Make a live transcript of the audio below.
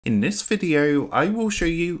In this video, I will show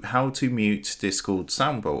you how to mute Discord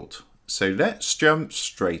Soundboard. So let's jump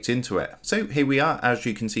straight into it. So here we are, as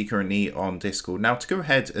you can see currently on Discord. Now to go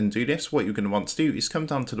ahead and do this, what you're going to want to do is come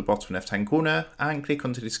down to the bottom left hand corner and click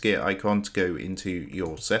onto this gear icon to go into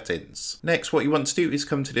your settings. Next, what you want to do is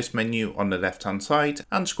come to this menu on the left hand side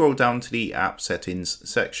and scroll down to the app settings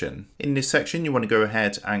section. In this section, you want to go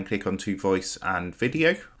ahead and click onto voice and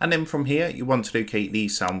video. And then from here, you want to locate the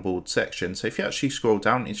soundboard section. So if you actually scroll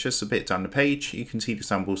down, it's just a bit down the page. You can see the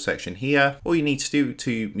soundboard section here. All you need to do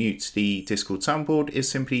to mute the Discord soundboard is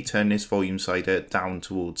simply turn this volume slider down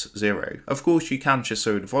towards 0. Of course, you can just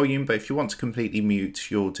lower the volume, but if you want to completely mute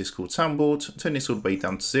your Discord soundboard, turn this all the way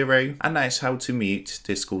down to 0, and that is how to mute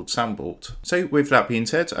Discord soundboard. So with that being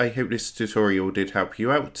said, I hope this tutorial did help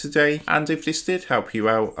you out today, and if this did help you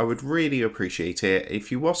out, I would really appreciate it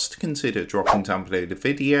if you was to consider dropping down below the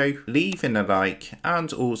video, leaving a like,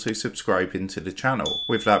 and also subscribing to the channel.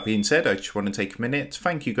 With that being said, I just want to take a minute to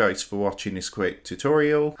thank you guys for watching this quick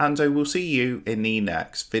tutorial, and I will see you in the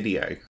next video.